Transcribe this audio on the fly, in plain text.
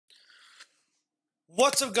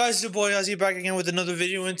What's up, guys? It's your boy Ozzy back again with another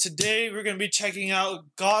video, and today we're going to be checking out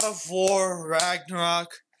God of War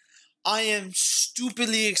Ragnarok. I am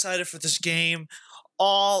stupidly excited for this game.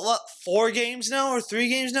 What, 4 games now or 3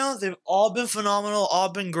 games now? They've all been phenomenal, all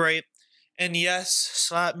been great. And yes,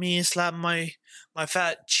 slap my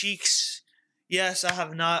fat cheeks. Yes, I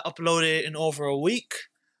have not uploaded in over a week.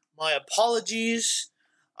 My apologies.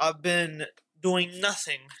 I've been doing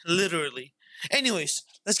nothing, literally. Anyways,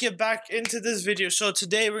 let's get back into this video. So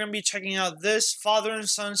today we're gonna be checking out this father and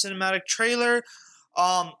son cinematic trailer.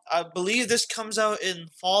 I believe this comes out in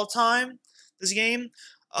fall time, this game.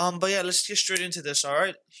 But yeah, let's get straight into this. All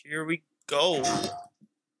right, here we go.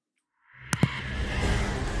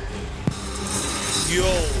 Yo,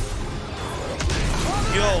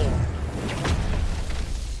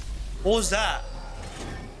 what was that?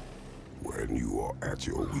 When you are at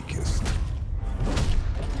your weakest,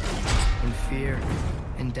 in fear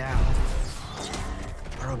and doubt,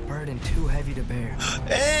 are a burden too heavy to bear.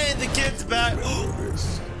 Hey, the kid's back. remember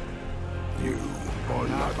this. You are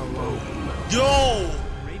not alone. Yo,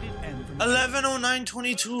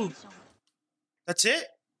 11:09:22. That's it?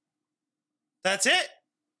 That's it?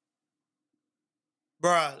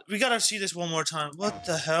 Bruh, we gotta see this one more time. What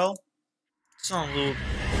the hell? It's on loop.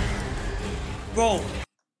 Bro,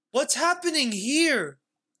 what's happening here?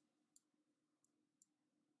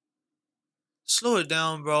 Slow it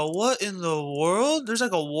down, bro. What in the world? There's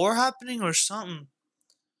like a war happening or something.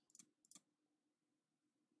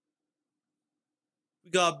 We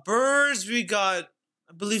got birds. We got,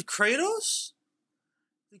 I believe, Kratos?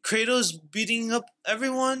 Kratos beating up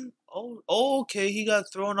everyone. Oh, okay. He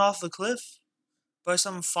got thrown off the cliff by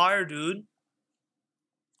some fire dude.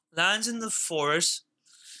 Lands in the forest.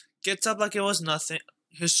 Gets up like it was nothing.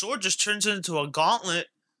 His sword just turns into a gauntlet.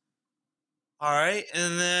 Alright,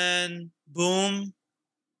 and then boom.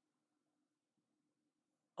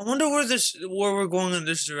 I wonder where we're going in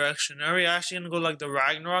this direction. Are we actually gonna go like the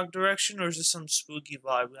Ragnarok direction, or is this some spooky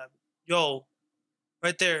vibe? Yo,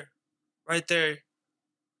 right there. Right there.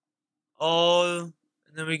 Oh,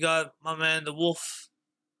 and then we got my man the wolf.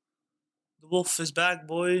 The wolf is back,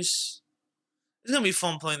 boys. It's gonna be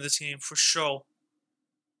fun playing this game for sure.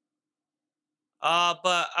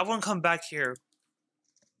 But I wanna come back here.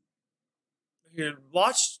 Here,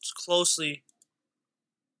 watch closely.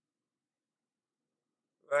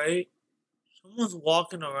 Right? Someone's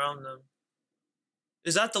walking around them.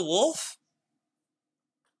 Is that the wolf?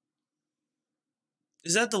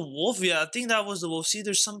 Is that the wolf? Yeah, I think that was the wolf. See,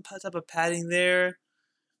 there's some type of padding there.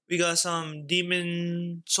 We got some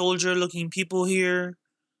demon soldier looking people here.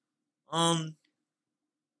 Dude,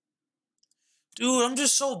 I'm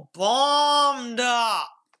just so bummed.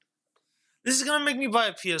 This is gonna make me buy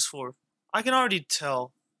a PS4. I can already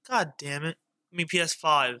tell. God damn it. I mean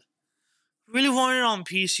PS5. Really want it on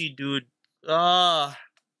PC, dude.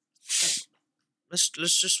 Let's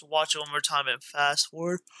just watch it one more time and fast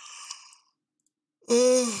forward.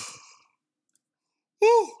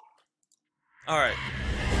 Alright.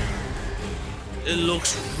 It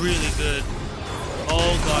looks really good.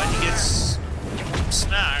 Oh god, he gets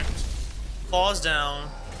smacked. Falls down.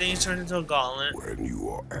 Then he turns into a gauntlet. When you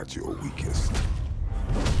are at your weakest,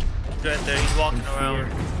 Right there, he's walking around.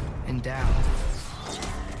 Fear and doubt,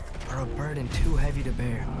 are a burden too heavy to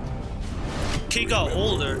bear. Kid got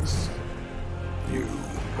older. this. You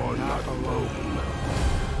are not alone.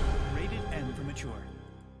 Rated M for mature.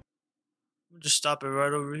 We'll just stop it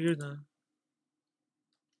right over here then.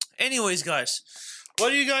 Anyways, guys, what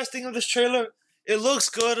do you guys think of this trailer? It looks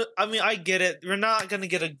good. I mean, I get it. We're not gonna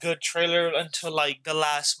get a good trailer until like the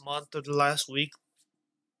last month or the last week.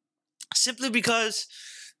 Simply because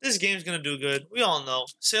this game's gonna do good. We all know.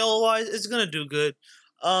 Sale-wise, it's gonna do good.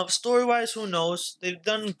 Story-wise, who knows? They've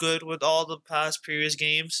done good with all the past previous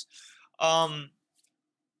games.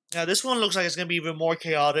 Yeah, this one looks like it's gonna be even more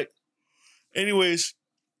chaotic. Anyways,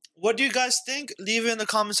 what do you guys think? Leave it in the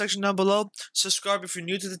comment section down below. Subscribe if you're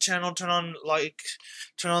new to the channel. Turn on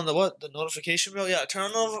the notification bell. Yeah,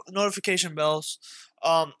 turn on the notification bells.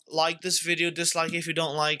 Like this video, dislike it if you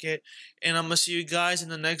don't like it. And I'm gonna see you guys in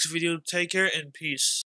the next video. Take care and peace.